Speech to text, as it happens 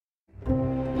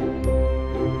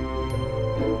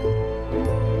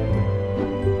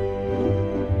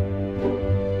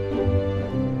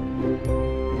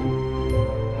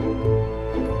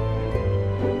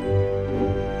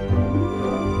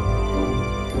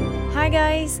Hi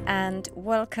guys, and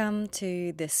welcome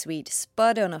to the sweet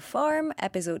Spud on a Farm,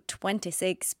 episode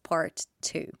 26, part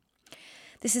 2.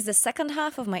 This is the second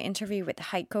half of my interview with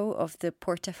Heiko of the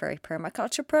Permaferry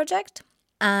Permaculture Project.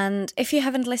 And if you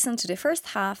haven't listened to the first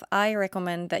half, I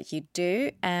recommend that you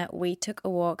do. We took a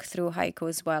walk through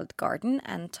Heiko's wild garden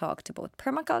and talked about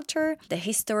permaculture, the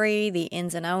history, the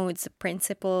ins and outs, the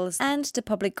principles, and the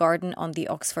public garden on the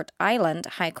Oxford Island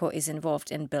Heiko is involved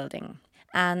in building.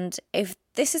 And if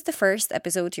this is the first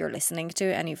episode you're listening to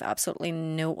and you've absolutely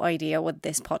no idea what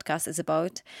this podcast is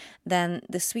about, then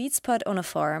The Sweet Spud on a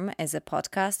Farm is a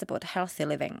podcast about healthy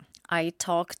living. I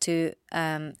talk to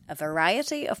a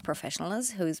variety of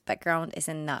professionals whose background is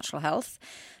in natural health,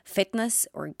 fitness,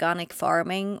 organic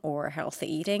farming, or healthy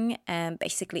eating, and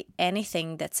basically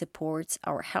anything that supports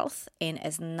our health in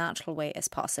as natural way as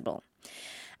possible.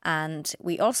 And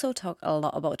we also talk a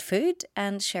lot about food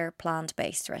and share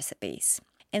plant-based recipes.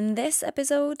 In this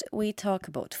episode, we talk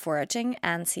about foraging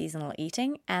and seasonal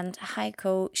eating, and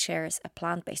Heiko shares a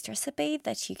plant-based recipe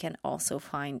that you can also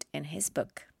find in his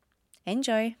book.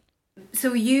 Enjoy!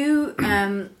 So you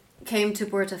came to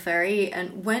Permaferry,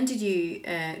 and when did you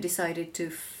decided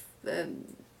to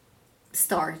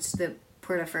start the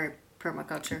Permaferry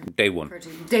permaculture? Day one.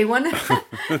 Project? Day one?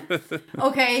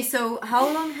 Okay, so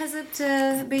how long has it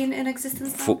been in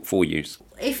existence now? 4 years.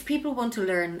 If people want to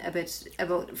learn a bit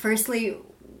about, firstly,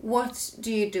 what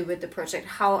do you do with the project?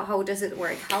 How does it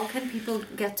work? How can people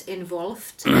get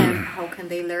involved? How can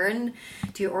they learn?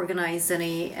 Do you organize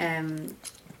any...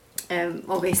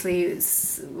 obviously,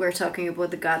 we're talking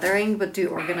about the gathering, but do you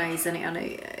organize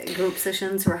any group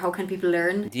sessions, or how can people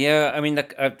learn? Yeah, I mean,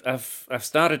 like I've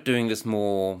started doing this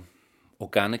more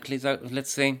organically,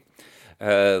 let's say.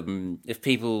 If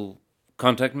people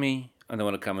contact me and they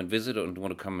want to come and visit or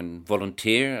want to come and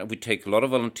volunteer, we take a lot of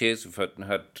volunteers. We've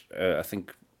had I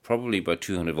think, probably about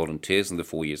 200 volunteers in the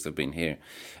 4 years they've been here,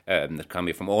 that come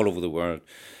here from all over the world.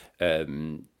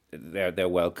 They're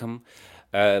welcome.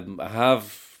 I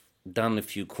have done a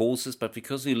few courses, but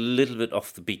because we're a little bit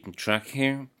off the beaten track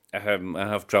here, I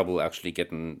have trouble actually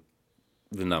getting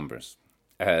the numbers.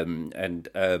 And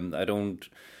I don't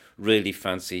really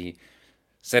fancy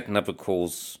setting up a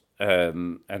course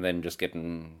and then just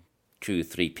getting 2 or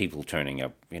 3 people turning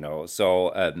up,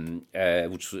 so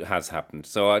which has happened.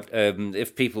 So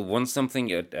if people want something,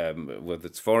 whether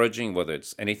it's foraging, whether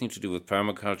it's anything to do with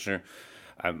permaculture,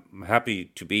 I'm happy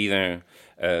to be there.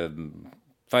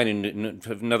 Finding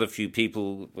another few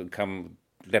people will come,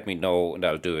 let me know, and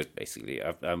I'll do it, basically.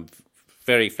 I'm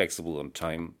very flexible on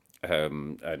time,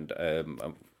 and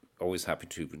I'm always happy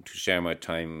to share my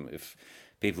time. If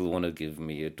people want to give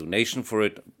me a donation for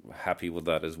it, I'm happy with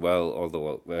that as well,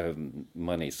 although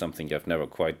money is something I've never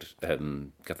quite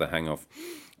got the hang of.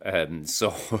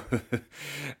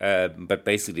 But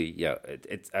basically, yeah,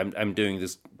 I'm doing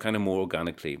this kind of more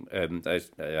organically. I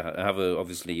have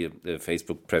obviously a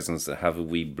Facebook presence. I have a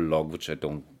wee blog, which I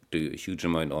don't do a huge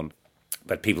amount on,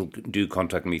 but people do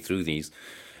contact me through these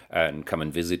and come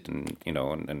and visit, and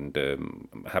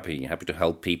I'm happy to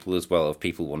help people as well. If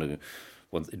people want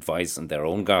advice on their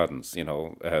own gardens,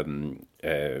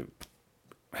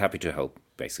 happy to help,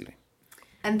 basically.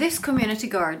 And this community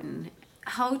garden,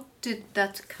 how did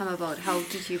that come about? How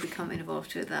did you become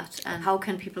involved with that? And how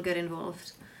can people get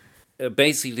involved?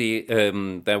 Basically,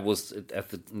 there was at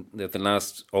the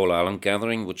last All Ireland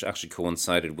gathering, which actually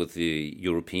coincided with the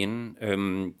European,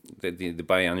 the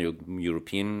biannual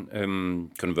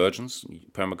European convergence,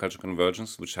 permaculture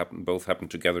convergence, which both happened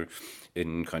together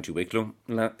in County Wicklow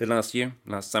last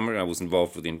summer. I was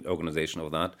involved with the organisation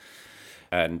of that,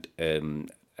 and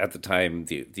at the time,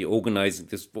 the organising,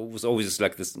 this was always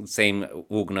like this same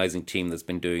organising team that's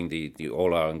been doing the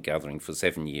All Ireland gathering for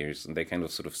 7 years, and they kind of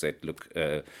sort of said, look,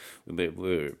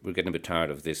 we're getting a bit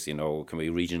tired of this, can we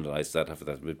regionalise that, have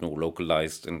that a bit more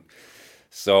localised? And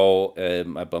so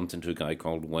I bumped into a guy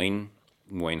called Wayne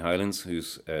Highlands, who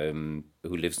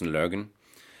lives in Lurgan,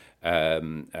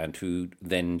 and who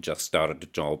then just started a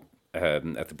job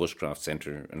at the Bushcraft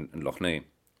Centre in Lough Neagh.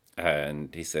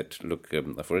 And he said, look,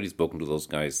 I've already spoken to those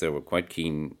guys. They were quite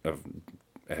keen of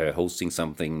hosting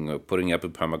something, putting up a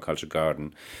permaculture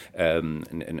garden,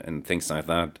 and things like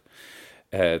that.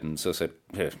 So I said,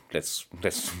 let's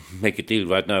make a deal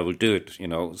right now. We'll do it,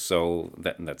 So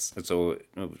so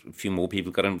a few more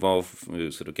people got involved. We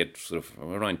sort of get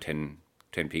around 10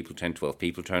 people, 10, 12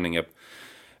 people turning up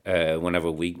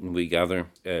whenever we gather.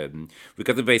 We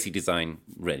got the basic design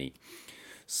ready.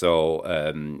 So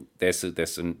there's a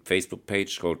Facebook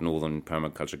page called Northern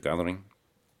Permaculture Gathering.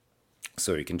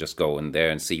 So you can just go in there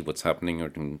and see what's happening, or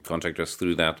you can contact us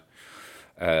through that.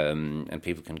 and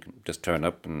people can just turn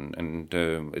up, and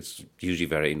it's usually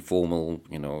very informal.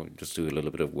 Just do a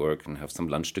little bit of work and have some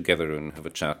lunch together and have a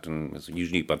chat. And there's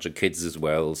usually a bunch of kids as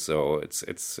well, so it's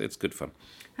good fun.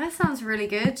 That sounds really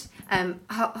good.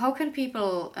 How can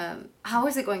people? How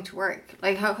is it going to work?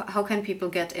 Like how can people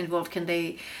get involved? Can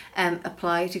they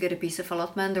apply to get a piece of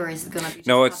allotment, or is it going to be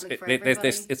just public for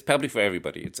everybody? It's public for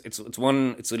everybody.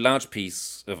 It's a large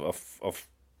piece of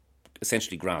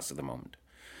essentially grass at the moment,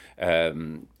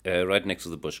 right next to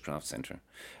the Bushcraft Centre.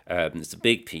 It's a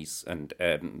big piece, and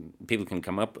people can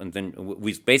come up, and then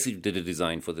we basically did a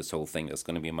design for this whole thing. There's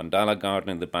going to be a mandala garden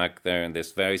in the back there, and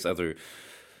there's various other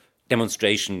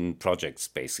demonstration projects,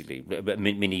 basically,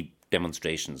 mini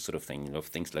demonstrations sort of thing,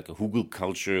 things like a hugel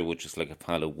culture, which is like a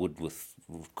pile of wood with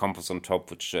compost on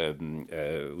top, which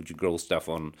you grow stuff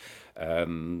on.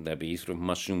 There'll be sort of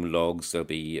mushroom logs, there'll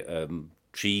be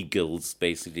tree gills,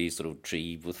 basically, sort of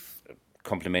tree with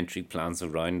complementary plants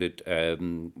around it.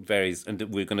 And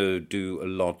we're going to do a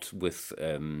lot with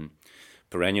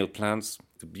perennial plants.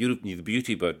 The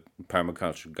beauty about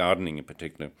permaculture, gardening in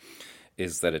particular,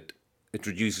 is that it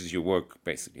reduces your work,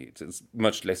 basically. It's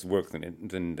much less work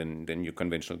than your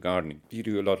conventional gardening. You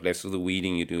do a lot less of the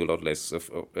weeding, you do a lot less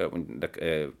of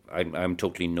I'm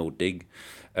totally no dig.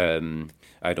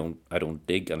 I don't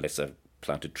dig unless I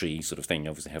plant a tree sort of thing.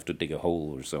 Obviously I have to dig a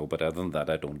hole or so, but other than that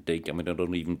I don't dig. I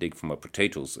don't even dig for my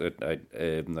potatoes. I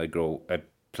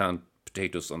plant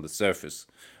potatoes on the surface,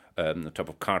 on top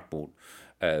of cardboard.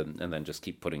 And then just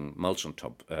keep putting mulch on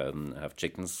top. I have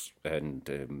chickens and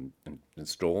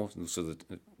straw, so that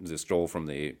the straw from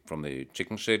the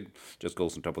chicken shed just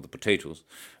goes on top of the potatoes,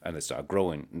 and they start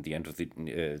growing. At the end of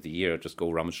the year, I just go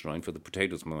rummage around for the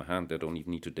potatoes with my hand. I don't even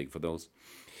need to dig for those.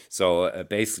 So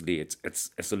basically, it's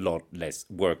a lot less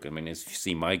work. I mean, as you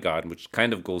see my garden, which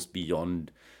kind of goes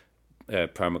beyond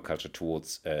permaculture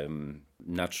towards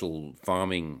natural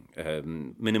farming,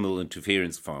 minimal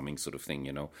interference farming sort of thing,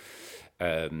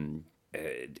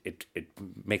 it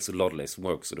makes a lot less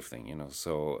work, sort of thing,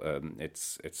 So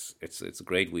it's a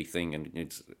great wee thing, and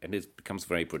it becomes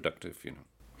very productive,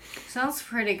 Sounds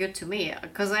pretty good to me,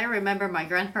 because I remember my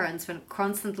grandparents would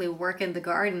constantly work in the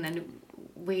garden, and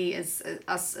we as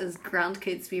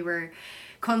grandkids, we were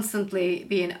constantly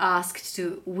being asked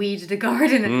to weed the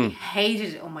garden, and we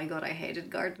hated it. Oh my god, I hated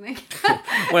gardening.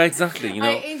 Well, exactly, I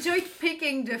enjoyed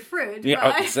picking the fruit, yeah,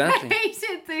 but exactly. I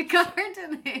hated the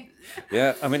gardening.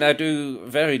 Yeah, I mean, I do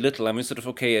very little. I mean, sort of,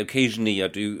 okay, occasionally I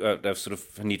do,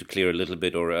 I need to clear a little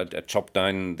bit, or I chop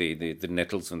down the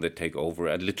nettles when they take over.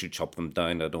 I literally chop them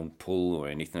down. I don't pull or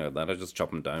anything like that. I just chop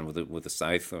them down with a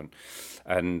scythe.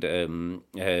 And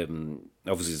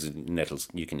obviously the nettles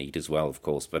you can eat as well, of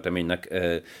course. But I mean, like,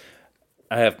 I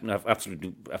have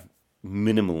absolutely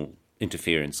minimal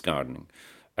interference gardening.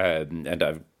 And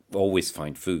I always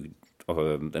find food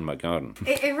in my garden.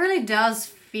 It really does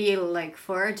feel like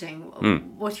foraging,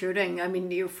 what you're doing. I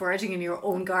mean, you're foraging in your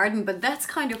own garden, but that's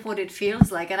kind of what it feels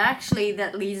like. And actually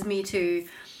that leads me to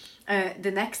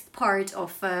the next part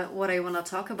of what I want to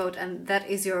talk about, and that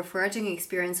is your foraging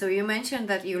experience. So you mentioned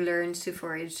that you learned to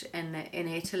forage in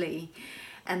Italy,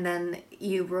 and then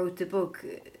you wrote the book,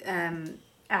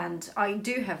 and I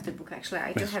do have the book, actually.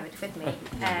 I do have it with me.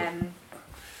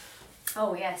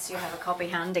 Oh yes, you have a copy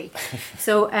handy.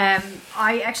 So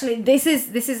I actually, this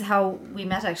is how we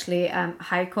met, actually.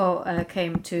 Heiko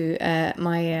came to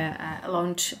my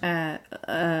launch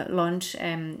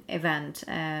event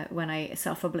when I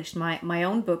self-published my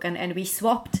own book, and we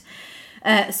swapped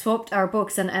our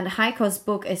books, and Heiko's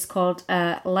book is called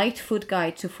Light Food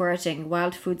Guide to Foraging,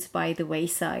 Wild Foods by the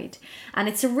Wayside, and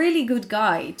it's a really good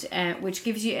guide which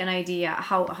gives you an idea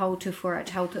how to forage,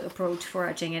 how to approach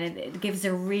foraging, and it gives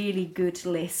a really good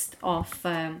list of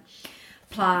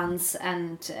plants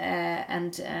and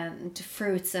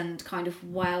fruits and kind of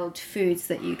wild foods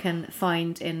that you can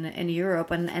find in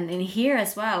Europe and in here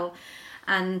as well.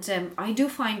 And I do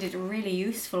find it really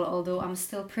useful, although I'm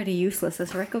still pretty useless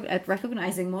at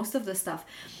recognizing most of the stuff.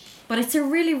 But it's a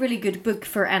really, really good book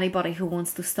for anybody who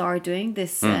wants to start doing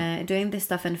this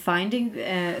stuff and finding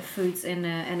foods and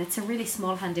it's a really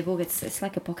small, handy book. It's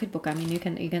like a pocket book. I mean, you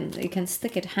can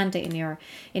stick it handy in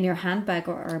your handbag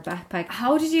or backpack.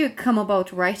 How did you come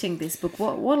about writing this book?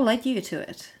 What led you to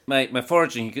it? My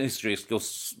foraging history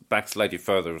goes back slightly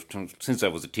further, since I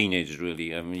was a teenager,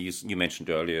 really. I mean, you mentioned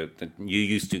earlier that you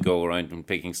used to go around and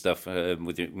picking stuff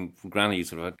with your granny,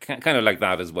 sort of kind of like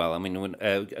that as well. I mean, when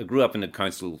I grew up in a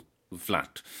council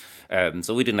flat,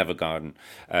 So we didn't have a garden.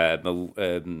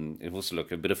 It was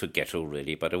like a bit of a ghetto,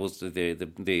 really. But it was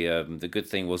the good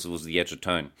thing was it was the edge of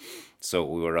town, so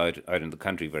we were out in the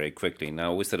country very quickly. Now I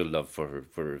always had a love for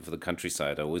the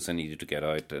countryside. I always needed to get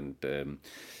out, and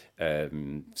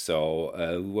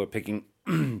so we were picking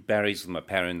berries with my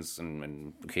parents,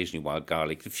 and occasionally wild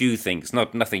garlic. A few things,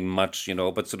 nothing much,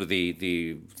 but sort of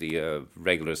the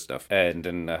regular stuff. And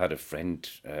then I had a friend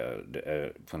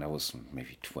when I was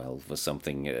maybe 12 or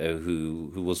something,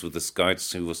 who was with the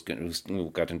Scouts, who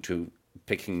got into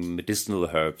picking medicinal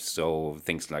herbs, so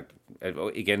things like,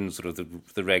 again, sort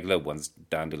of the regular ones,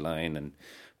 dandelion and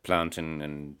plantain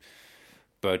and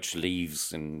birch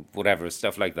leaves and whatever,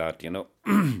 stuff like that,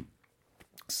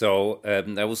 So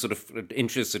I was sort of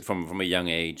interested from a young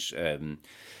age.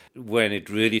 When it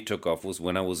really took off was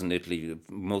when I was in Italy,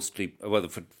 mostly, well,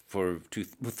 for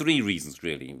three reasons,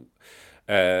 really.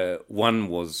 One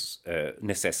was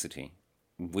necessity.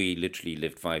 We literally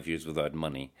lived 5 years without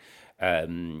money.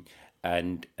 And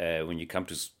when you come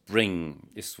to spring,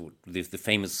 it's the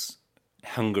famous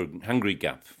hungry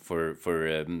gap for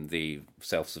the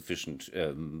self-sufficient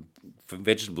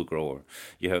vegetable grower.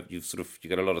 You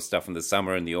got a lot of stuff in the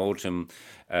summer and the autumn.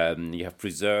 You have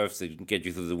preserves that can get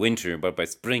you through the winter, but by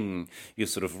spring you're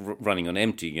sort of running on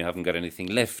empty. You haven't got anything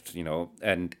left,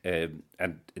 And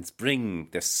in spring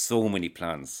there's so many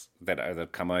plants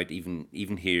that come out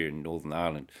even here in Northern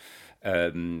Ireland.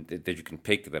 That you can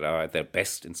pick that are at their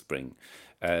best in spring.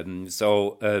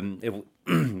 So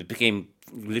it became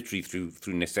literally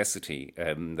through necessity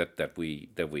that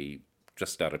we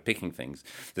just started picking things.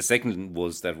 The second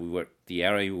was that the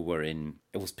area we were in,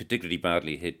 it was particularly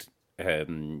badly hit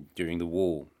during the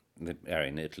war, the area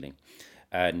in Italy,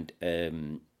 and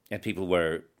people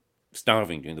were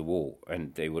starving during the war,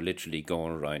 and they were literally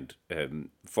going around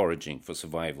foraging for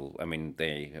survival. I mean,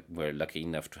 they were lucky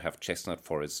enough to have chestnut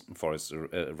forests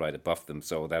right above them,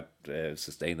 so that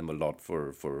sustained them a lot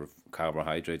for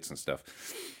carbohydrates and stuff,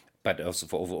 but also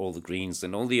for all the greens.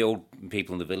 And all the old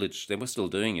people in the village, they were still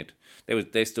doing it.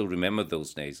 They still remembered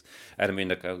those days. And I mean,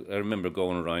 like I remember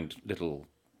going around little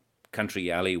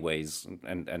country alleyways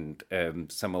and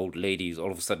some old ladies all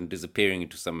of a sudden disappearing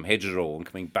into some hedgerow and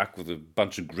coming back with a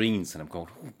bunch of greens, and I'm going,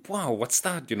 oh, wow, what's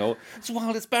that? It's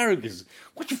wild asparagus.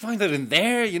 What you find that in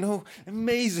there?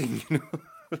 Amazing.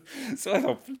 So I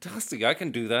thought, fantastic, I can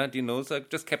do that. So I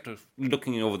just kept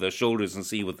looking over their shoulders and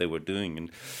see what they were doing, and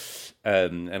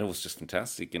it was just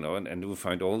fantastic, and we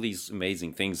found all these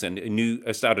amazing things. And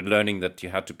I started learning that you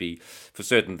had to be, for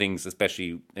certain things,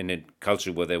 especially in a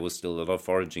culture where there was still a lot of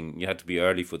foraging, you had to be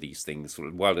early for these things. For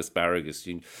wild asparagus,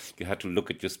 you had to look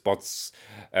at your spots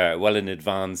well in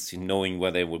advance, knowing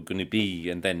where they were going to be,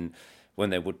 and then when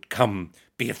they would come,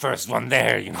 be the first one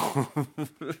there,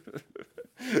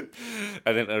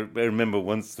 And then I remember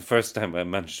once, the first time I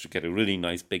managed to get a really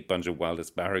nice big bunch of wild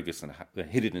asparagus, and I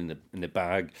hid it in the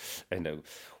bag, and I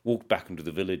walked back into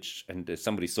the village, and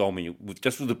somebody saw me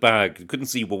just with the bag. You couldn't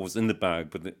see what was in the bag,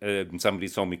 but somebody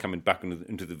saw me coming back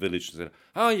into the village and said,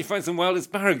 "Oh, you find some wild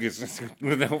asparagus?"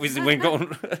 They obviously went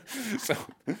on. So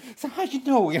how do you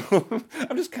know?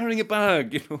 I'm just carrying a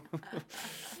bag,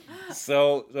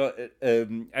 So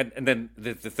and then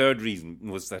the third reason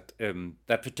was that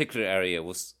that particular area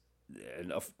was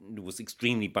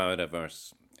extremely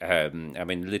biodiverse. I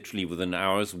mean, literally within an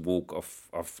hour's walk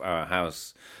of our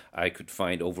house, I could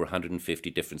find over 150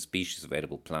 different species of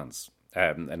edible plants.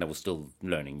 And I was still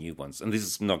learning new ones. And this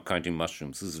is not counting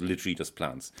mushrooms. This is literally just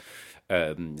plants.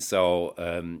 So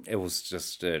it was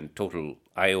just a total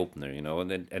eye-opener,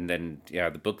 And then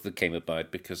the book that came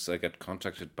about because I got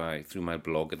contacted through my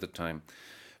blog at the time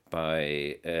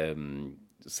by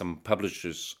some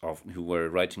publishers who were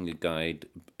writing a guide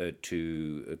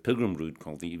to a pilgrim route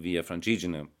called the Via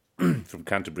Francigena from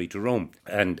Canterbury to Rome,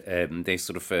 and they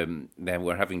sort of they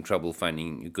were having trouble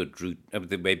finding a good route.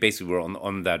 They basically were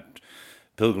on that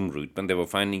pilgrim route, but they were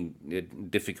finding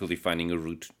difficulty finding a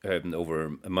route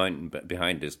over a mountain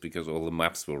behind us because all the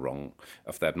maps were wrong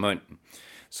of that mountain.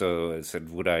 So I said,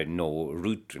 would I know a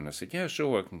route? And I said, yeah,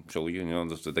 sure, I can show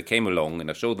you. So they came along and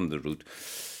I showed them the route.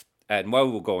 And while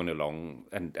we were going along,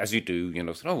 and as you do,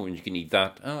 said, oh, you can eat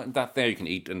that. That there you can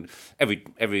eat. And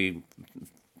every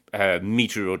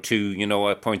meter or two,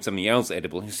 I point something else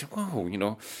edible. And he said, whoa,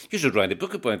 you should write a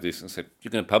book about this. And I said,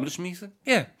 you're going to publish me? He said,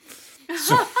 yeah.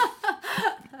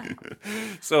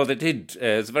 So they did.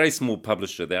 It's a very small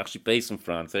publisher. They're actually based in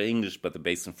France. They're English, but they're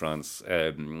based in France,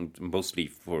 mostly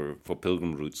for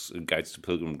pilgrim routes, guides to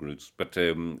pilgrim routes. But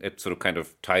it sort of kind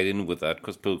of tied in with that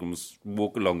because pilgrims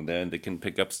walk along there and they can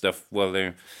pick up stuff while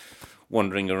they're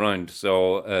wandering around.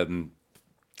 So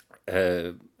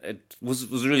it was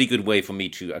a really good way for me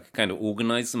to kind of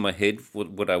organize in my head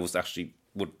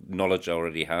what knowledge I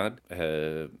already had,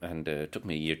 and it took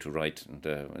me a year to write, and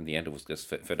in the end I was just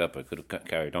fed up. I could have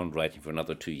carried on writing for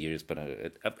another 2 years, but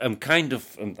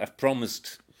I've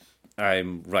promised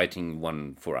I'm writing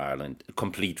one for Ireland, a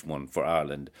complete one for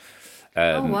Ireland.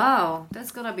 Oh wow,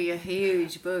 that's gonna be a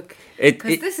huge book.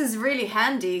 Because this is really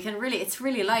handy. It's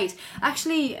really light.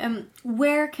 Actually,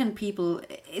 where can people?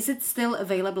 Is it still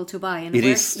available to buy? And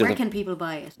where can people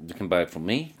buy it? They can buy it from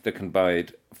me. They can buy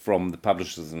it from the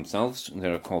publishers themselves.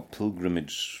 They're called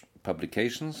Pilgrimage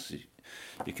Publications.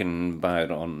 You can buy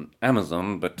it on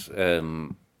Amazon, but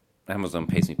Amazon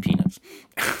pays me peanuts.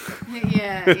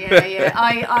 Yeah.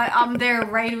 I'm there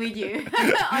right with you.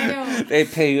 I know. They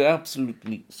pay you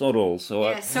absolutely sod all.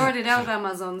 So sort it out,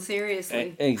 Amazon.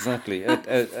 Seriously. Exactly.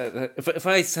 If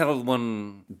I sell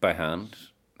one by hand,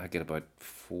 I get about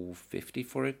 $4.50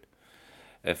 for it.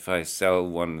 If I sell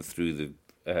one through the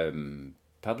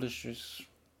publishers,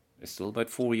 it's still about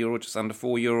 €4, just under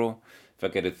 €4. If I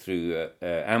get it through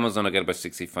Amazon, I get about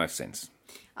 65 cents.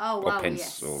 Oh wow! Or pence,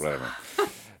 yes. or whatever.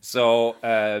 So,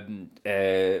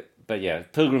 but yeah,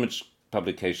 Pilgrimage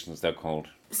Publications, they're called.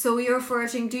 So you're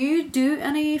foraging. Do you do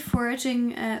any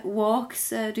foraging walks?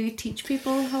 Do you teach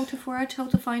people how to forage, how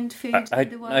to find food in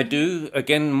the wild? I do,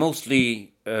 again,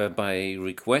 mostly by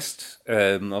request,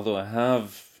 although I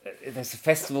have... There's a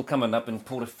festival coming up in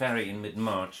Permaferry in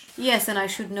mid-March. Yes, and I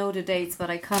should know the dates,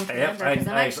 but I can't remember.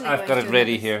 I've got it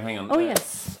ready here. Hang on. Oh,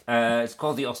 yes. It's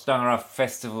called the Ostara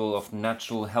Festival of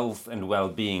Natural Health and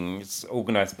Well-Being. It's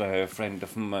organised by a friend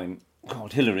of mine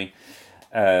called Hilary.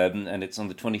 And it's on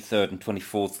the 23rd and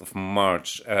 24th of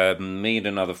March. Me and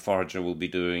another forager will be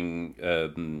doing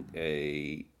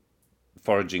a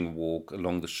foraging walk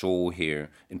along the shore here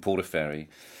in Permaferry,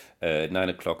 9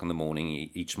 o'clock in the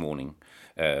morning, each morning.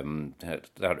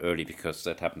 That early because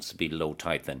that happens to be low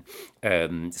tide then.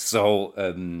 So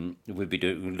we'll be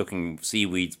looking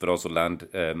seaweeds, but also land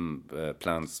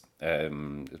plants.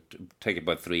 Take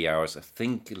about 3 hours. I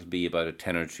think it'll be about a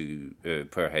tenner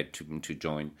per head to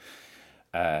join,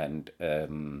 and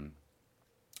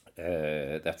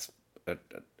that's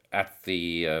at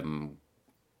the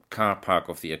car park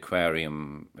of the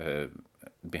aquarium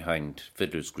behind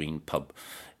Fiddler's Green pub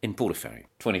in Permaferry,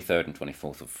 23rd and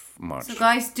 24th of March. So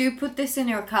guys, do put this in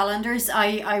your calendars.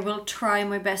 I will try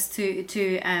my best to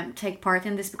take part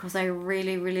in this because I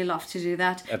really, really love to do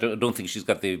that. I don't think she's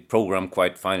got the program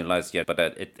quite finalized yet, but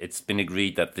it's been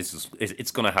agreed that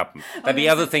it's going to happen. There'll be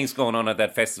other things going on at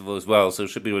that festival as well, so it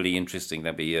should be really interesting.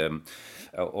 There'll be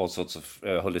all sorts of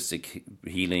holistic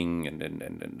healing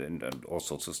and all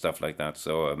sorts of stuff like that.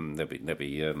 So there'll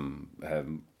be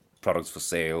products for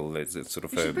sale. It's sort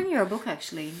of. You should bring your book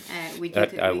actually.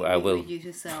 I will. With you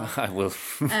to sell. I will.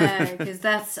 Because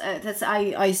that's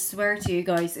I swear to you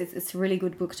guys, it's a really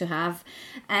good book to have.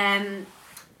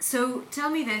 So tell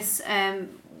me this.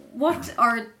 What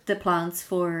are the plans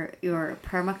for your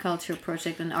permaculture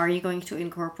project, and are you going to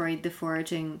incorporate the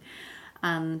foraging?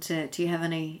 And do you have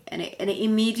any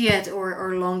immediate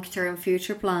or long-term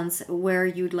future plans where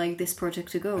you'd like this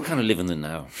project to go? I kind of live in the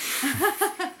now.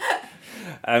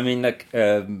 I mean,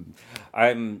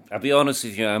 I'll be honest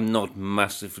with you, I'm not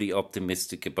massively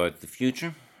optimistic about the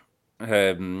future.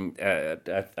 I'm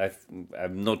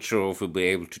not sure if we'll be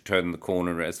able to turn the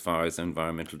corner as far as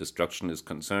environmental destruction is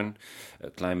concerned,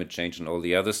 climate change and all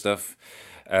the other stuff.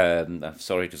 I'm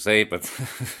sorry to say, but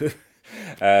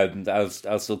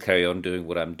I'll still carry on doing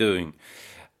what I'm doing.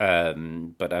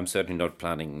 But I'm certainly not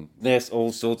planning. There's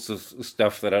all sorts of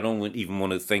stuff that I don't even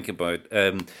want to think about.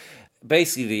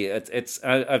 Basically,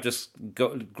 I just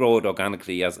grow it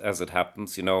organically as it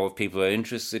happens. You know, if people are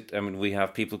interested, I mean, we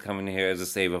have people coming here. As I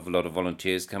say, we have a lot of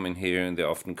volunteers coming here, and they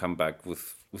often come back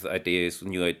with ideas, with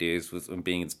new ideas, with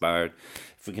being inspired.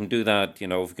 If we can do that, you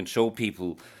know, if we can show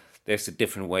people there's a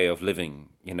different way of living.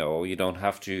 You know, you don't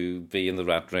have to be in the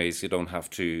rat race. You don't have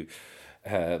to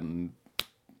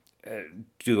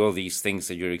do all these things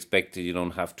that you're expected. You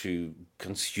don't have to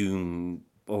consume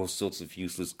all sorts of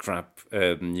useless crap.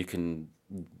 You can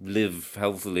live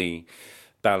healthily,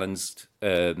 balanced.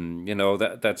 You know,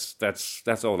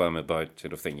 that's all I'm about,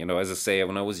 sort of thing. You know, as I say,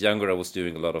 when I was younger, I was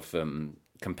doing a lot of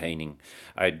campaigning.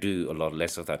 I do a lot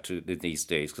less of that these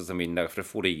days because, I mean, after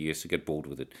 40 years, you get bored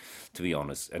with it, to be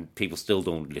honest, and people still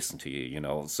don't listen to you, you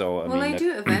know. So I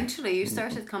do eventually. You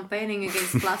started campaigning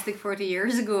against plastic 40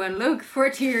 years ago, and look,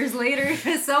 40 years later,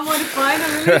 someone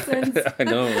finally listens. I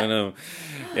know.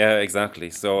 Yeah,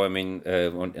 exactly. So, I mean,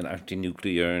 on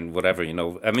anti-nuclear and whatever, you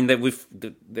know. I mean,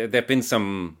 there've been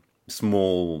some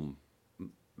small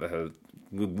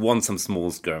we won some small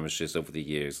skirmishes over the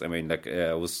years. I mean, like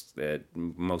I was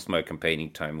most of my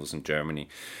campaigning time was in Germany,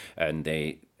 and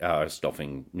they are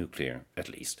stopping nuclear at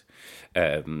least.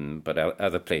 But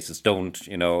other places don't,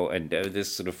 and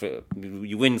this sort of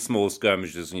you win small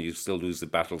skirmishes and you still lose the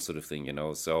battle, sort of thing,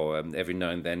 So every now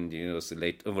and then, so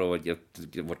late overall,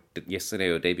 what yesterday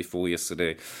or day before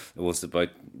yesterday, it was about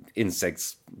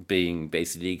insects being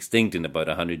basically extinct in about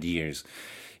 100 years.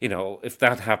 If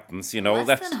that happens, Less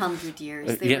that's than 100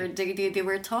 years. They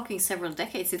were talking several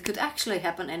decades. It could actually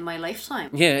happen in my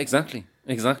lifetime. Yeah, exactly.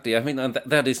 I mean, and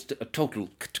that is a total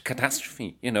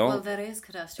catastrophe, Well, that is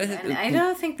catastrophe. And I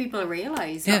don't think people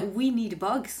realize that we need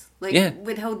bugs.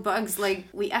 Without bugs,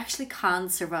 we actually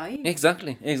can't survive.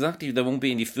 Exactly. There won't be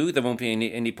any food. There won't be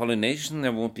any pollination.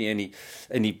 There won't be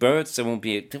any birds. There won't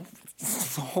be.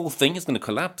 The whole thing is going to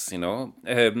collapse.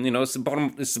 It's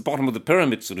the bottom of the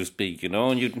pyramid, so to speak. And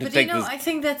I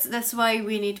think that's why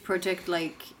we need projects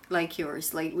like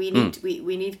yours. We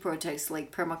need projects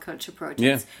like permaculture projects.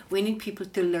 Yeah. We need people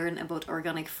to learn about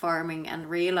organic farming and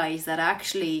realize that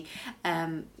actually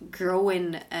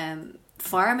growing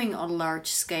farming on large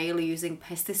scale using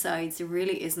pesticides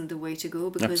really isn't the way to go,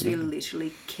 because we're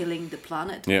literally killing the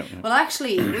planet. Yeah. Well,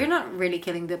 actually, we're not really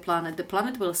killing the planet. The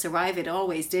planet will survive. It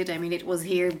always did. I mean, it was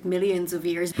here millions of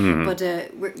years, but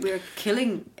we're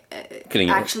killing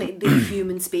actually the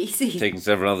human species. Taking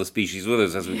several other species with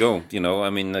us as we go.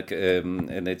 I mean,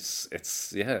 and it's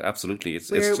absolutely.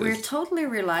 We're totally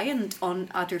reliant on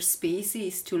other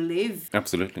species to live.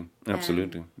 Absolutely.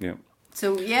 Yeah.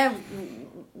 So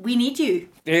we need you.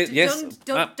 Yes.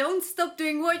 Don't stop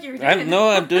doing what you're doing.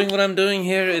 I'm doing what I'm doing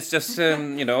here. It's just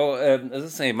as I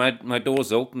say, my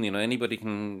door's open. Anybody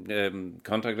can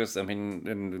contact us. I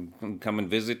mean, and come and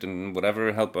visit and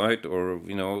whatever, help out, or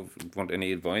want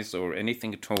any advice or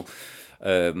anything at all.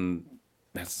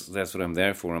 That's what I'm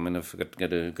there for. I mean, I've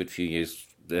got a good few years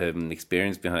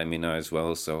experience behind me now as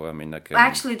well, so I mean,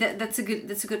 actually that's a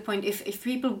good point. If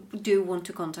people do want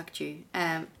to contact you,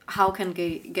 how can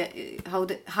they get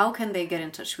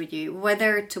in touch with you,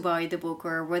 whether to buy the book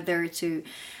or whether to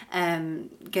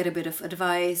get a bit of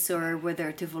advice, or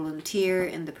whether to volunteer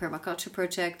in the permaculture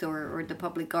project or the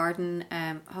public garden?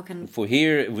 How can for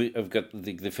here I've got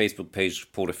the Facebook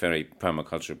page, Permaferry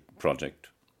Permaculture Project,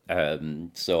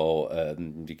 so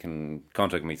you can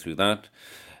contact me through that.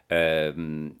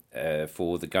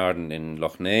 For the garden in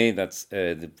Loch Ness, that's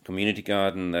the community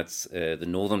garden, that's the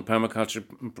Northern Permaculture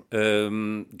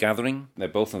Gathering. They're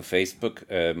both on Facebook.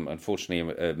 Unfortunately,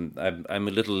 I'm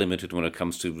a little limited when it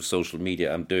comes to social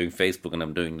media. I'm doing Facebook and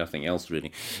I'm doing nothing else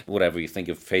really. Whatever you think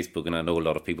of Facebook, and I know a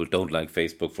lot of people don't like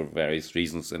Facebook for various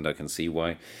reasons, and I can see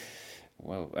why.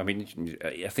 Well, I mean,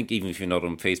 I think even if you're not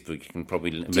on Facebook, you can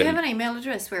probably... Do you have an email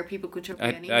address where people could drop you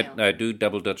an email? I do,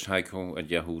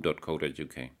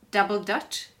 doubledutchheiko@yahoo.co.uk. Double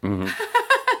Dutch? Mm-hmm.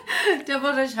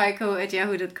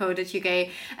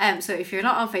 doubledutchheiko@yahoo.co.uk. So if you're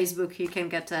not on Facebook, you can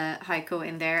get Heiko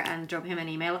in there and drop him an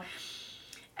email.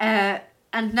 And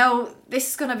now, this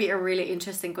is going to be a really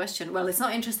interesting question. Well, it's not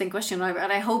an interesting question,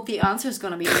 but I hope the answer is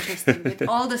going to be interesting with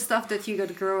all the stuff that you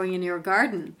got growing in your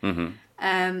garden. Mm-hmm.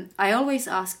 I always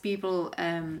ask people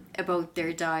about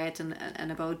their diet,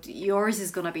 and about yours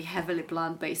is going to be heavily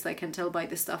plant-based. I can tell by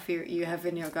the stuff you have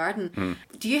in your garden. Mm.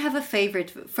 Do you have a favorite?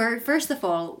 First of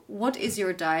all, what is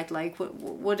your diet like?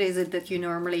 What is it that you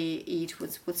normally eat?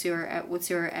 What's your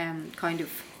kind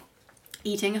of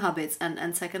eating habits?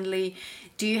 And secondly,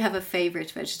 do you have a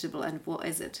favorite vegetable, and what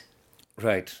is it?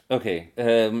 Right. Okay.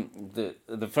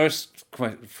 The first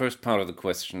part of the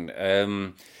question.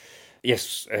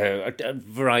 Yes,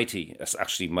 variety is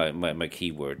actually my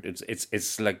key word.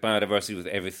 It's like biodiversity with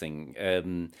everything.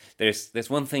 There's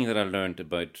one thing that I learned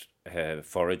about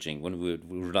foraging when we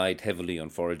relied heavily on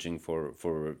foraging for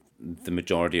the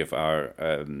majority of our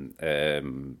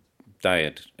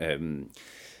diet.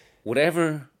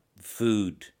 Whatever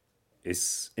food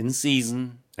is in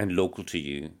season and local to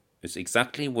you is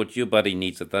exactly what your body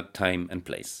needs at that time and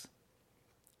place.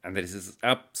 And this is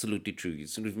absolutely true.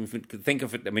 So if you think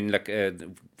of it, I mean, like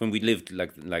when we lived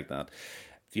like that,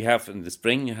 you have in the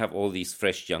spring, you have all these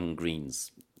fresh young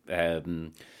greens that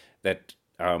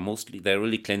are they're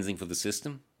really cleansing for the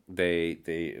system. The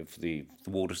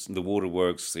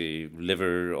waterworks, the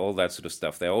liver, all that sort of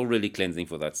stuff. They're all really cleansing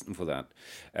for that.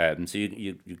 So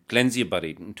you cleanse your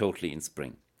body totally in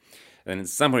spring, and in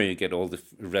summer you get all the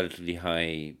relatively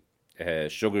high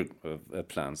sugar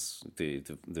plants, the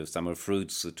summer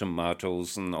fruits, the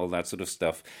tomatoes, and all that sort of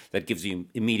stuff that gives you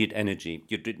immediate energy.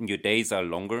 Your days are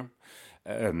longer.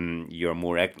 You're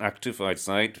more active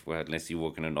outside, well, unless you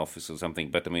work in an office or something.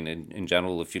 But I mean, in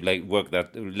general, if you live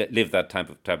that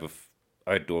type of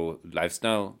outdoor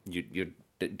lifestyle, your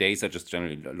days are just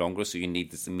generally longer, so you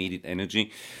need this immediate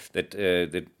energy that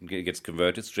gets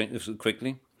converted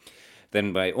quickly.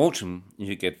 Then by autumn,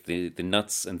 you get the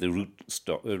nuts and the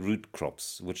root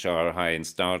crops, which are high in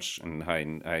starch and high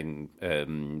in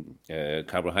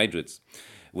carbohydrates,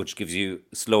 which gives you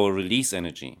slower release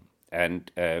energy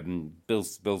and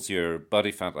builds your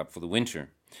body fat up for the winter.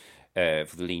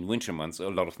 For the lean winter months, a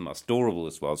lot of them are storable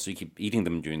as well, so you keep eating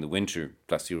them during the winter,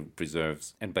 plus your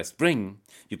preserves. And by spring,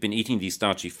 you've been eating these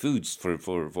starchy foods for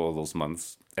all those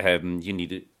months. You need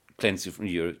to cleanse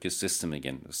your system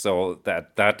again. So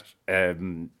that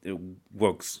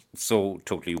works so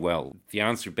totally well. The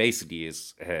answer basically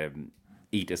is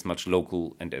eat as much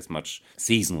local and as much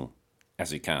seasonal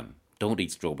as you can. Don't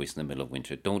eat strawberries in the middle of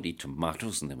winter. Don't eat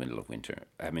tomatoes in the middle of winter.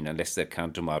 I mean, unless they're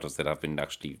canned tomatoes that have been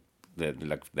actually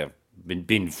they've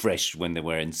been fresh when they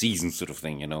were in season, sort of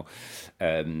thing, you know.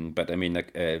 But I mean,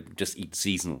 just eat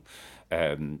seasonal.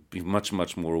 Be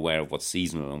much more aware of what's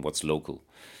seasonal and what's local.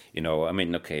 You know, I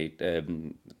mean, okay,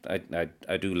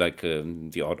 I do like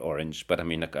the odd orange, but I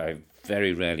mean, like, I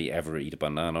very rarely ever eat a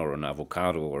banana or an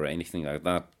avocado or anything like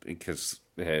that because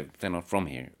they're not from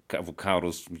here.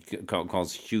 Avocados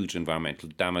cause huge environmental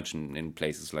damage in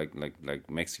places like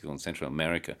Mexico and Central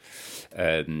America.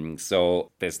 So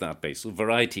there's that base. So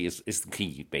variety is the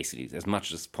key, basically, as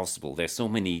much as possible. There's so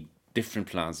many different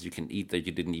plants you can eat that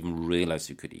you didn't even realize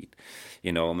you could eat.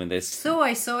 You know, I mean, there's... So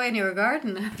I saw in your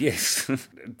garden. Yes.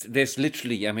 There's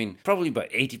literally, I mean, probably about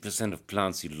 80% of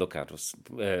plants you look at would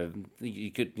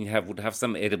have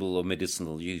some edible or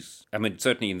medicinal use. I mean,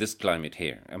 certainly in this climate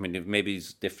here. I mean, maybe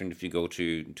it's different if you go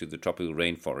to the tropical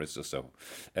rainforest or so.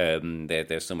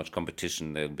 There's so much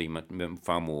competition. There'll be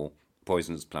far more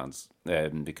poisonous plants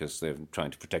because they're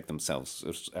trying to protect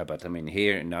themselves. But I mean,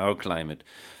 here in our climate,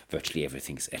 virtually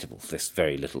everything is edible. There's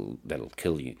very little that'll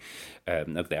kill you.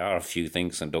 There are a few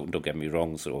things, and don't get me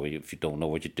wrong. So if you don't know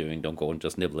what you're doing, don't go and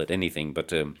just nibble at anything.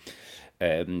 But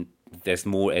there's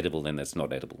more edible than that's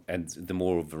not edible, and the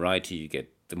more variety you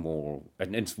get, the more.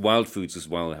 And wild foods as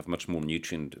well have much more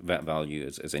nutrient value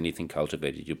as anything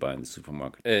cultivated you buy in the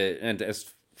supermarket. And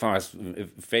as far as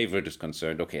favorite is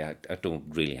concerned, okay, I don't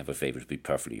really have a favorite, to be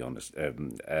perfectly honest.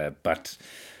 But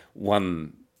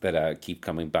one that I keep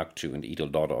coming back to and eat a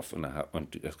lot of, and I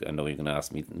know you're going to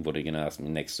ask me, what are you going to ask me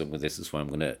next? So this is why I'm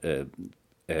going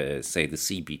to say the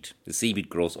sea beet. The sea beet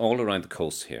grows all around the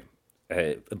coast here.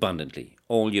 Abundantly,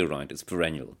 all year round. It's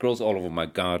perennial. It grows all over my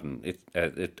garden.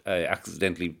 I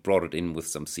accidentally brought it in with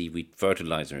some seaweed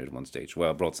fertilizer at one stage.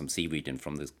 Well, I brought some seaweed in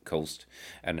from the coast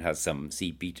and it has some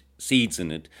sea beet seeds in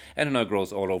it, and it now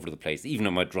grows all over the place, even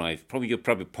on my drive. You're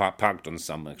probably parked on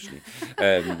some, actually.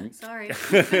 Sorry.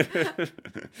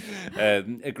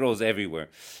 It grows everywhere,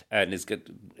 and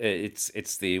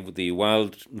it's the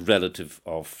wild relative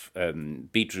of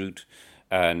beetroot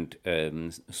and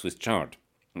Swiss chard.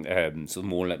 So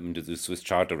more into the Swiss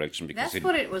chard direction, because that's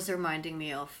what it was reminding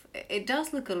me of. It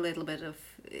does look a little bit of.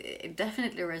 It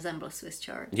definitely resembles Swiss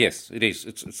chard. Yes, it is.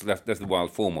 That's the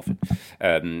wild form of it,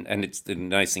 and it's the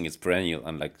nice thing. It's perennial,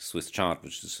 unlike Swiss chard,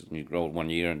 which is you grow 1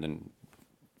 year and then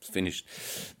it's finished.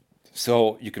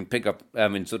 So you can pick up. I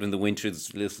mean, sort of in the winter,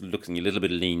 it's looking a little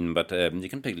bit lean, but you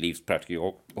can pick leaves practically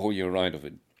all year round of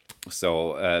it.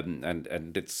 So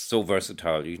and it's so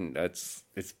versatile.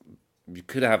 You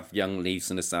could have young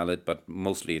leaves in a salad, but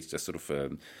mostly it's just sort of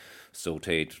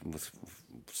sautéed with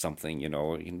something, you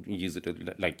know. You can use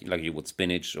it like you would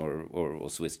spinach or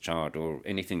Swiss chard or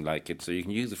anything like it. So you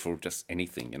can use it for just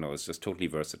anything, you know. It's just totally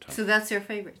versatile. So that's your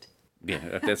favorite?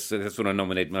 Yeah, that's what I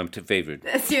nominate my favorite.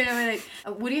 That's your nominate.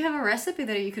 Would you have a recipe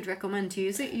that you could recommend to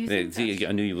use it? See,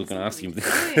 I knew you were going to ask me.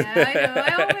 Oh yeah, I know.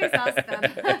 I always ask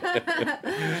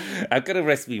that. I've got a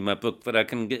recipe in my book, but I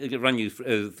can run you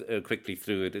quickly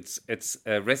through it. It's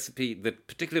a recipe, the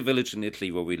particular village in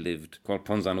Italy where we lived, called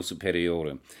Ponzano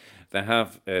Superiore. They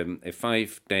have a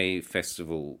 5-day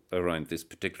festival around this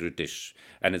particular dish,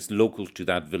 and it's local to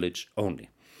that village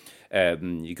only.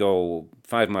 You go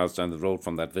 5 miles down the road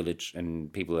from that village,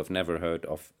 and people have never heard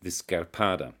of the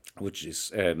scarpada, which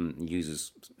is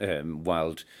uses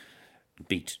wild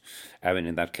beet. I mean,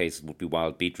 in that case, it would be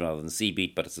wild beet rather than sea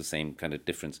beet, but it's the same kind of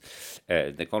difference.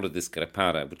 They call it the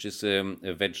scarpada, which is a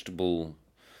vegetable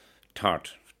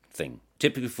tart thing.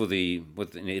 Typically for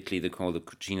what in Italy they call the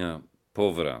cucina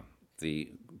povera, the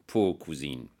poor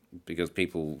cuisine. Because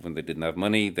people, when they didn't have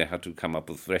money, they had to come up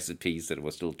with recipes that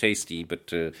were still tasty but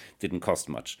didn't cost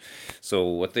much. So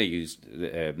what they used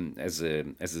as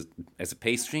a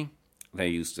pastry, they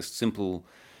used a simple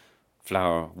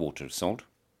flour, water, salt.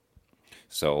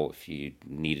 So if you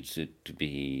needed it to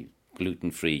be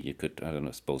gluten-free, you could, I don't know,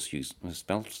 I suppose use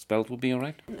spelt would be all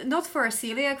right. Not for a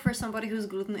celiac, for somebody who's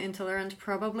gluten intolerant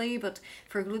probably, but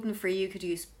for gluten-free you could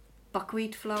use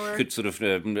buckwheat flour. Could sort of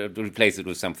replace it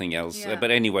with something else. Yeah.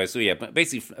 But anyway, so yeah,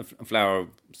 basically flour,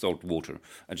 salt, water,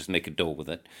 and just make a dough with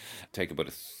it. Take about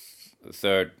a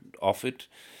third off it.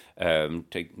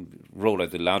 Roll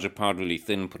out the larger part really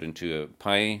thin, put into a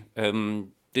pie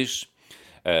dish.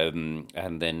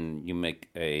 And then you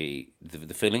make the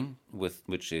filling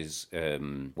which is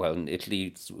in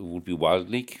Italy it would be wild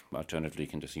leek. Alternatively,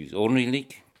 you can just use ordinary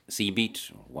leek, sea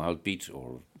beet, or wild beet,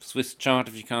 or Swiss chard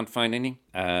if you can't find any,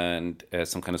 and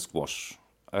some kind of squash.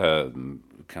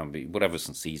 Can be whatever's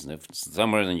in season. If it's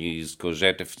summer, then you use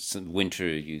courgette. If it's in winter,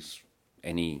 you use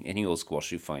any old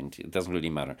squash you find. It doesn't really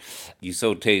matter. You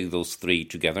saute those three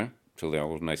together till they're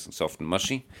all nice and soft and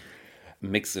mushy.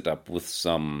 Mix it up with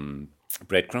some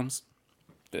breadcrumbs,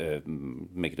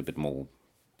 make it a bit more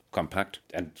compact,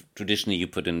 and traditionally you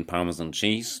put in Parmesan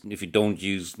cheese. If you don't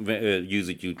use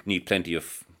it, you need plenty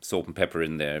of salt and pepper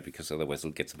in there, because otherwise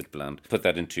it gets a bit bland. Put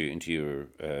that into your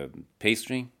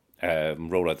pastry.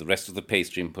 Roll out the rest of the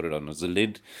pastry and put it on as a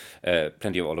lid.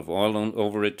 Plenty of olive oil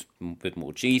over it, a bit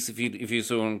more cheese if you're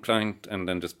so inclined, and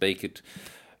then just bake it.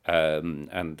 As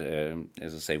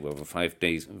I say, we have a 5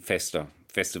 days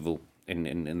festival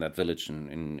in that village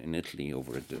in Italy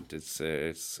over it.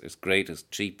 It's great, it's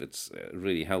cheap, it's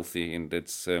really healthy, and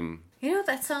it's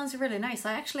that sounds really nice.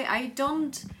 I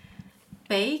don't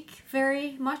bake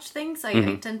very much things.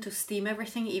 I tend to steam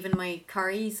everything, even my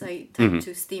curries. I tend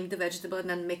to steam the vegetable and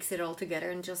then mix it all together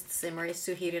and just simmer it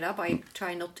to heat it up. I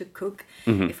try not to cook.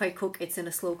 If I cook, it's in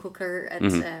a slow cooker at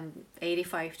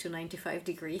 85 to 95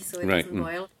 degrees, so it doesn't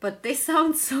boil. But this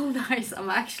sounds so nice. I'm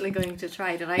actually going to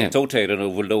try it. And saute it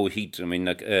over low heat. I mean,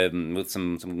 like with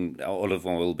some olive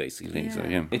oil, basically. Yeah. So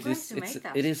yeah,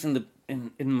 It is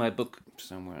in my book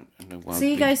somewhere.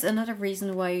 See, guys, another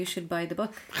reason why you should buy the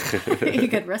book. You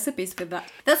get recipes for that.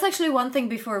 That's actually one thing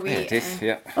before we... it is,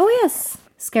 yeah. Oh, yes.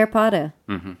 Scarpada.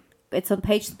 It's on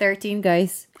page 13,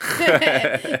 guys.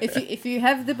 if you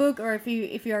have the book, or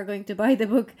if you are going to buy the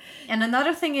book. And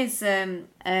another thing is,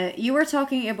 you were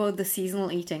talking about the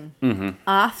seasonal eating.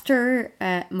 After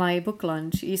my book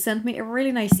launch, you sent me a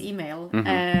really nice email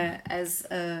as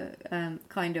a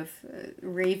kind of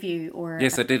review, or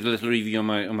yes, I did a little review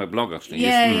on my blog actually.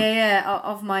 Yeah,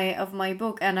 of my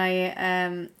book, and I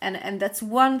and that's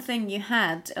one thing you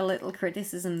had a little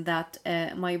criticism that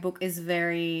my book is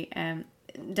very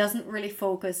doesn't really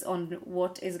focus on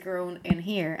what is grown in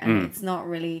here, and it's not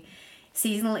really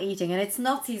seasonal eating, and it's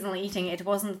not seasonal eating. It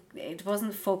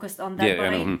wasn't focused on that,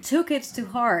 but I took it to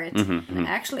heart. And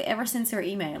actually, ever since your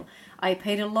email, I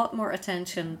paid a lot more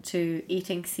attention to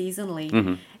eating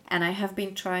seasonally, and I have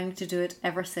been trying to do it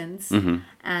ever since.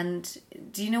 And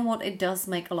do you know what? It does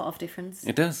make a lot of difference.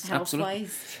 It does, health-wise. Absolutely.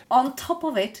 On top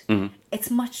of it, it's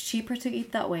much cheaper to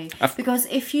eat that way, because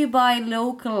if you buy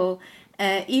local.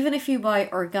 Even if you buy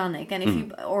organic, and if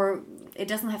you, or it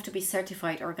doesn't have to be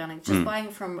certified organic, just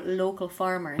buying from local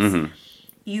farmers,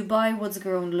 you buy what's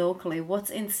grown locally,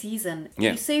 what's in season.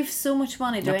 You save so much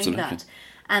money doing that,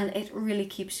 and it really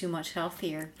keeps you much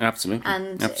healthier. Absolutely.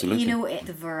 And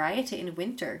the variety in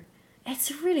winter, it's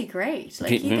really great.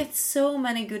 Like, you get so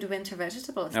many good winter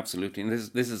vegetables. Absolutely, and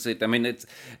this is it. I mean,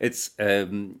 it's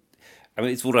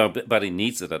what our body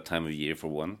needs at that time of year, for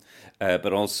one,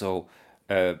 but also.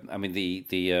 The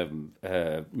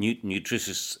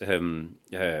nutritious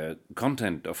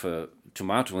content of a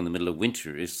tomato in the middle of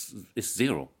winter is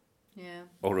zero. Yeah.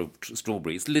 Or a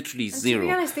strawberry. It's literally zero. To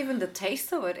be honest, even the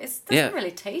taste of it doesn't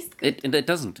really taste good. It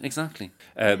doesn't, exactly.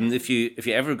 If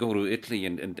you ever go to Italy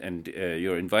and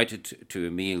you're invited to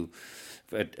a meal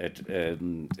at a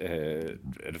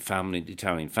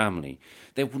Italian family,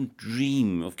 they wouldn't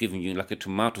dream of giving you like a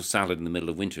tomato salad in the middle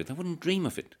of winter. They wouldn't dream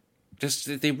of it.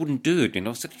 They wouldn't do it,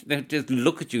 They just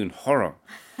look at you in horror,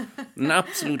 an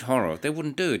absolute horror. They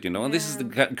wouldn't do it, And this is the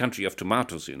country of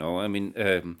tomatoes, I mean,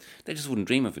 they just wouldn't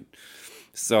dream of it.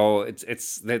 So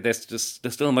there's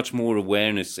still much more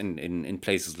awareness in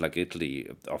places like Italy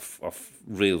of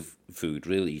real food,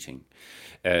 real eating.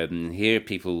 Here,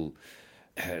 people.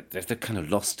 They've kind of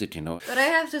lost it, But I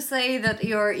have to say that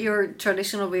your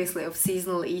traditional way of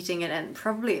seasonal eating and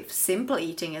probably of simple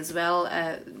eating as well.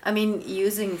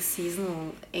 Using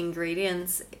seasonal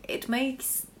ingredients, it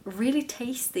makes really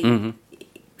tasty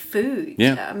food.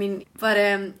 Yeah.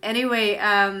 Anyway.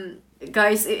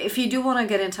 Guys, if you do want to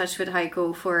get in touch with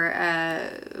Heiko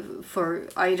for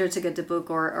either to get the book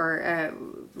or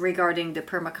regarding the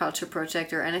permaculture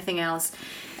project or anything else,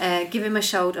 give him a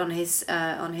shout on his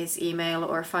email,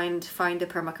 or find the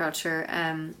permaculture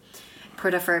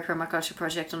Permaferry Permaculture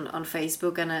Project on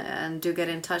Facebook, and do get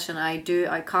in touch. And I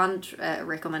can't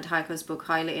recommend Heiko's book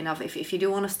highly enough. If you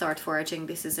do want to start foraging,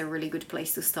 this is a really good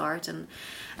place to start. And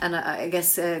I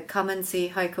guess come and see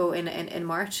Heiko in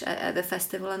March at the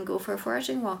festival and go for a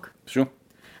foraging walk. Sure.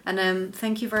 And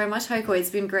thank you very much, Heiko. It's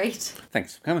been great.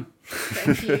 Thanks for coming.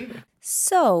 Thank you.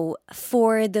 So,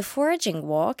 for the foraging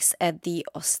walks at the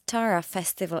Ostara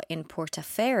Festival in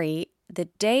Permaferry, the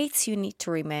dates you need to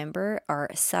remember are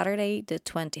Saturday the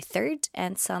 23rd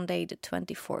and Sunday the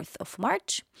 24th of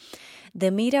March. The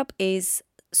meetup is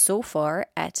so far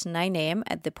at 9 a.m.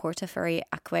 at the Permaferry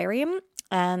Aquarium,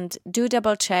 and do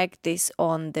double check this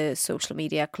on the social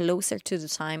media closer to the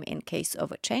time in case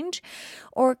of a change,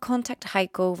 or contact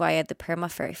Heiko via the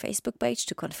Permaferry Facebook page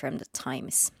to confirm the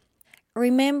times.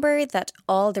 Remember that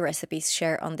all the recipes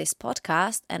shared on this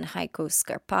podcast, and Heiko's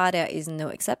Scarpada is no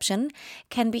exception,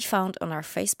 can be found on our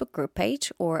Facebook group page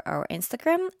or our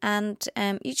Instagram, and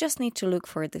you just need to look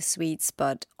for the sweet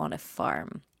Spud on a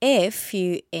farm. If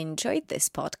you enjoyed this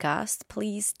podcast,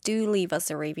 please do leave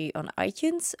us a review on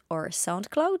iTunes or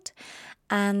SoundCloud.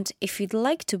 And if you'd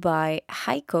like to buy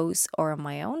Heiko's or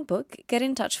my own book, get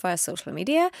in touch via social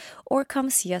media or come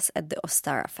see us at the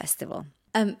Ostara Festival.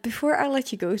 Before I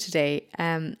let you go today,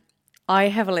 I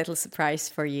have a little surprise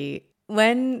for you.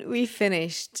 When we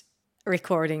finished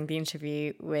recording the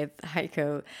interview with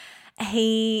Heiko,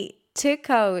 he took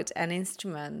out an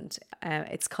instrument.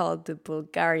 It's called the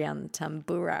Bulgarian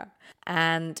tambura,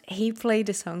 and he played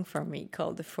a song for me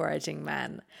called The Foraging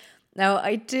Man. Now,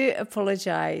 I do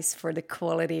apologize for the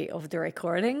quality of the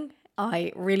recording.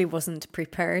 I really wasn't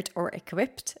prepared or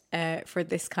equipped for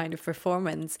this kind of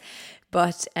performance.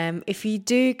 But if you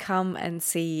do come and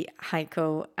see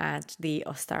Heiko at the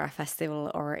Ostara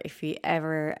Festival, or if you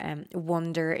ever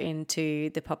wander into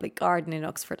the public garden in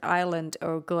Oxford Island,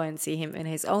 or go and see him in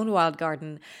his own wild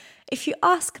garden, if you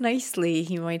ask nicely,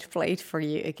 he might play it for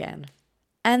you again.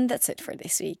 And that's it for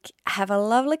this week. Have a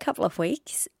lovely couple of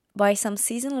weeks. Buy some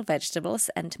seasonal vegetables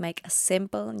and make a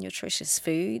simple, nutritious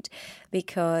food,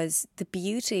 because the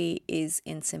beauty is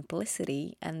in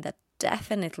simplicity, and that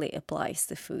definitely applies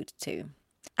to food too.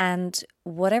 And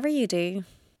whatever you do,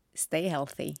 stay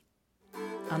healthy.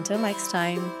 Until next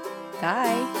time,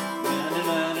 bye!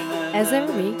 As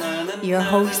every week, your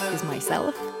host is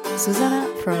myself,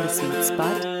 Susanna from the Sweet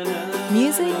Spud.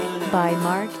 Music by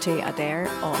Mark J. Adair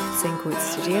of Syncwood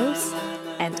Studios,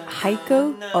 and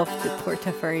Heiko of the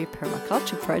Permaferry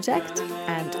Permaculture Project,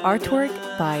 and artwork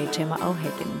by Gemma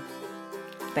O'Hagan.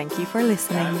 Thank you for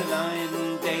listening.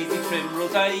 Dandelion, daisy,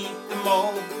 primrose, I eat them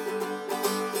all.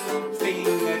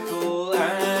 Singing nettle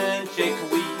and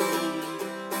chickweed.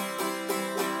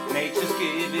 Nature's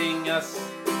giving us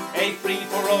a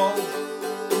free-for-all.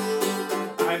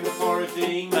 I'm the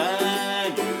foraging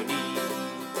man you need.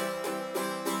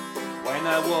 When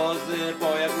I was a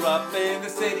boy, I grew up in the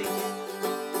city.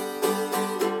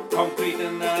 Concrete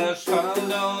and asphalt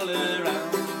all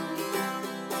around.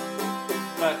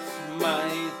 But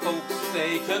my folks,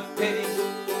 they took pity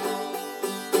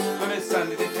when it's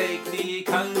Sunday to take the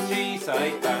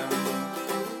countryside down.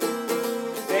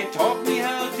 They taught me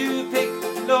how to pick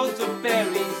loads of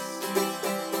berries,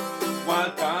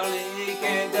 wild garlic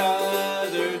and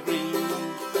other greens.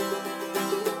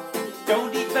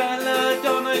 Don't eat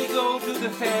belladonna, go to the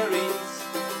fairies.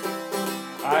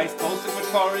 I suppose they were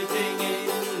foraging in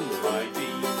my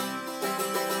beans.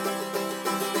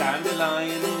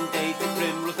 Dandelion, daisy,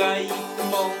 primrose, I eat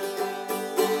them all.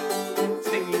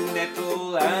 Singing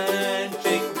nettle and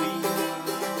chickweed.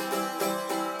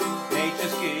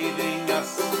 Nature's giving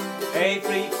us a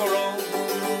free-for-all.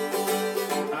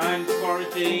 I'm the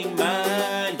foraging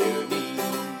man you need.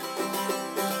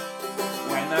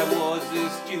 When I was a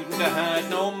student, I had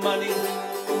no money,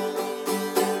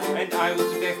 and I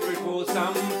was desperate for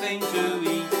something to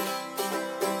eat.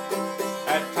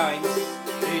 At times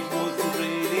it wasn't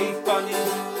really funny,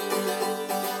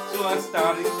 so I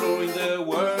started exploring the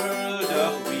world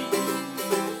of weed.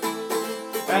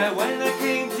 And when I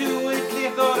came to Italy, I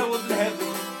thought I was in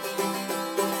heaven.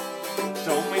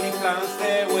 So many plants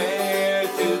there were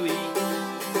to eat.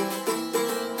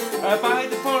 By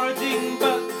the foraging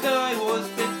bug I was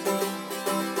bitten.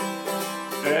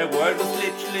 The word was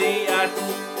literally at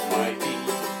my feet.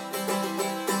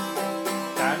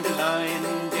 Dandelion,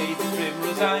 daisy,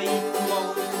 primrose, I eat them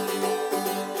all.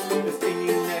 The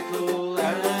stinging nettle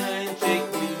and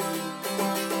chickweed.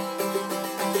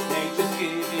 Nature's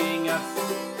giving us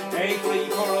a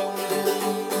free-for-all.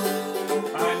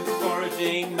 I'm the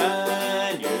foraging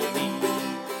man you need.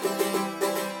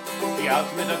 The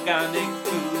ultimate organic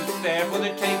food's there for the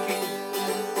taking.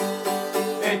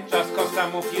 It just costs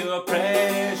some of your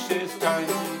precious time.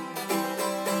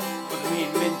 With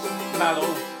meat, mint,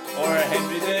 mallow, or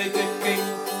Henry the Good King,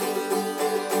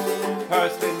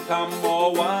 purslane, plum,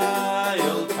 or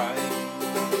wild thyme.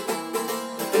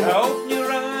 Open your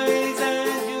eyes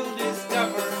and you'll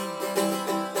discover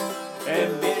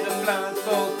amid the plants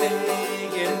both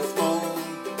big and small,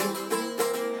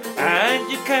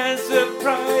 and you can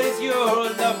surprise your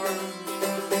lover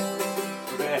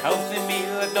with a healthy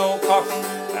meal at no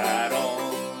cost.